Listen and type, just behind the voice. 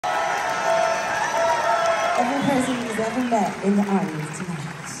every person who's ever met in the audience tonight.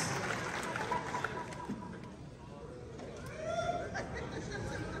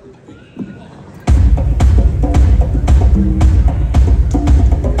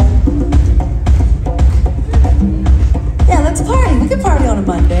 Yeah, let's party. We can party on a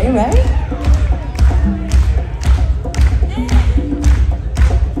Monday, right?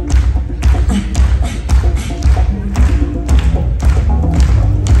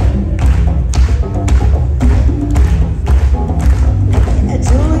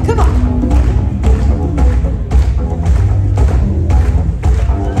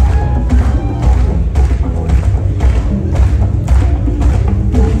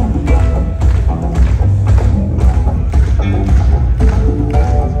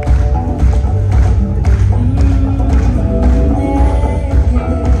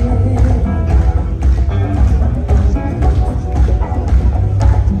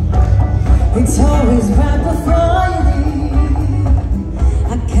 It's always right before you leave.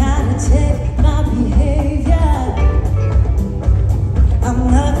 I gotta take my behavior. I'm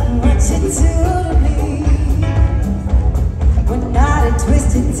loving what you do to me. We're not a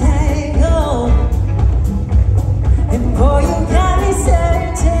twisted tangle, and boy, you got me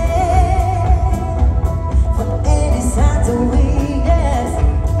searching for any signs of weakness.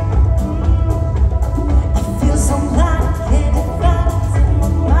 I feel so blind, can't define what's in my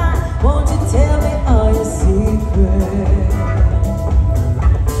mind. Won't you tell me all your secrets?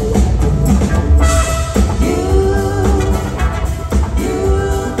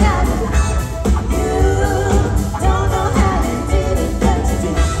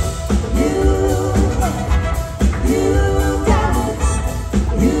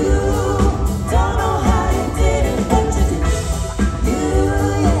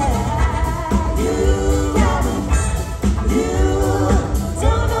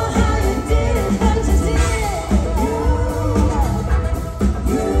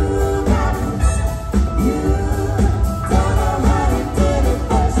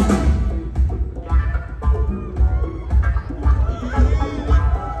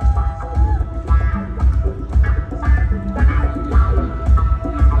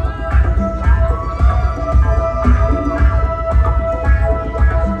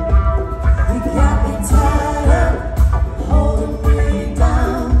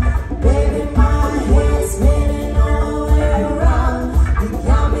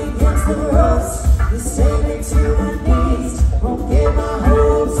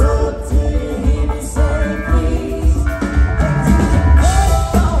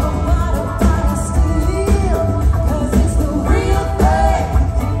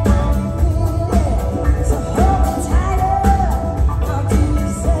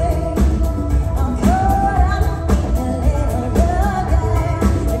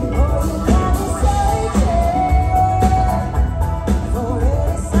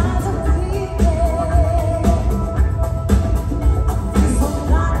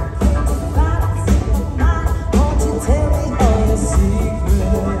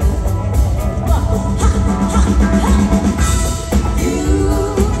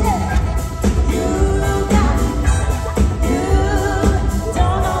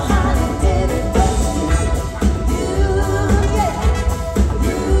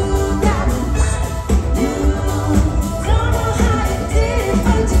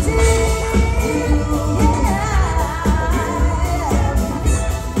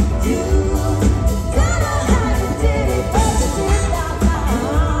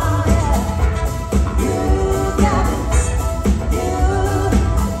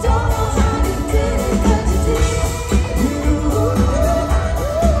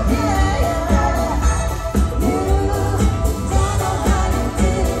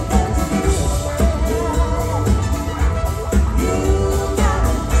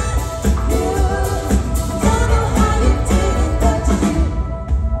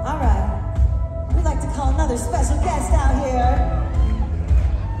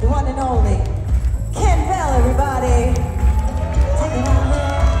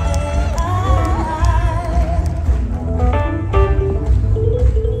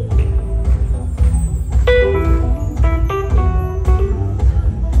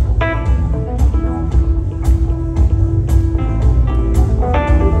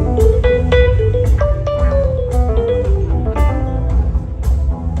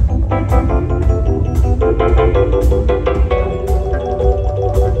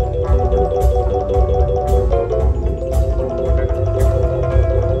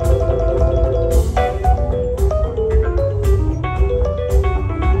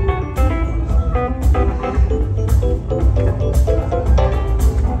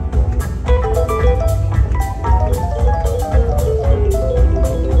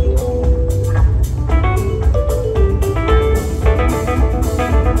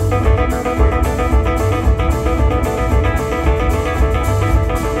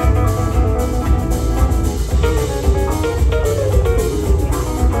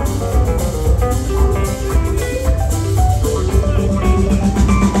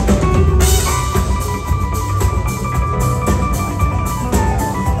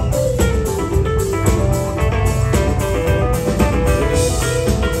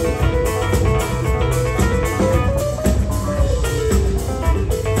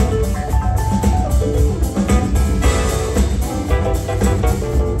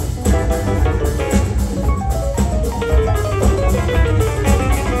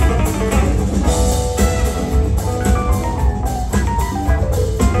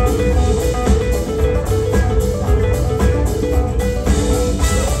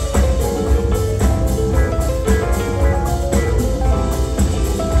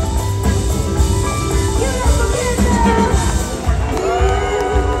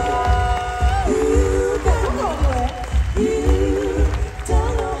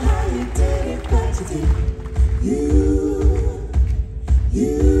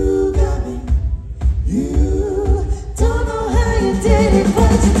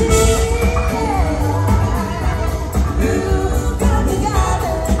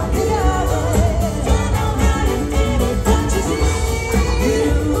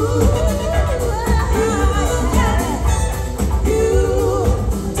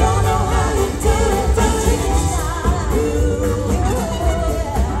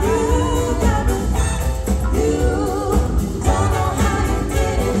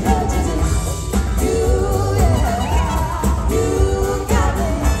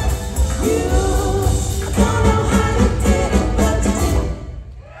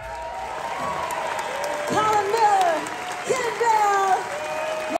 power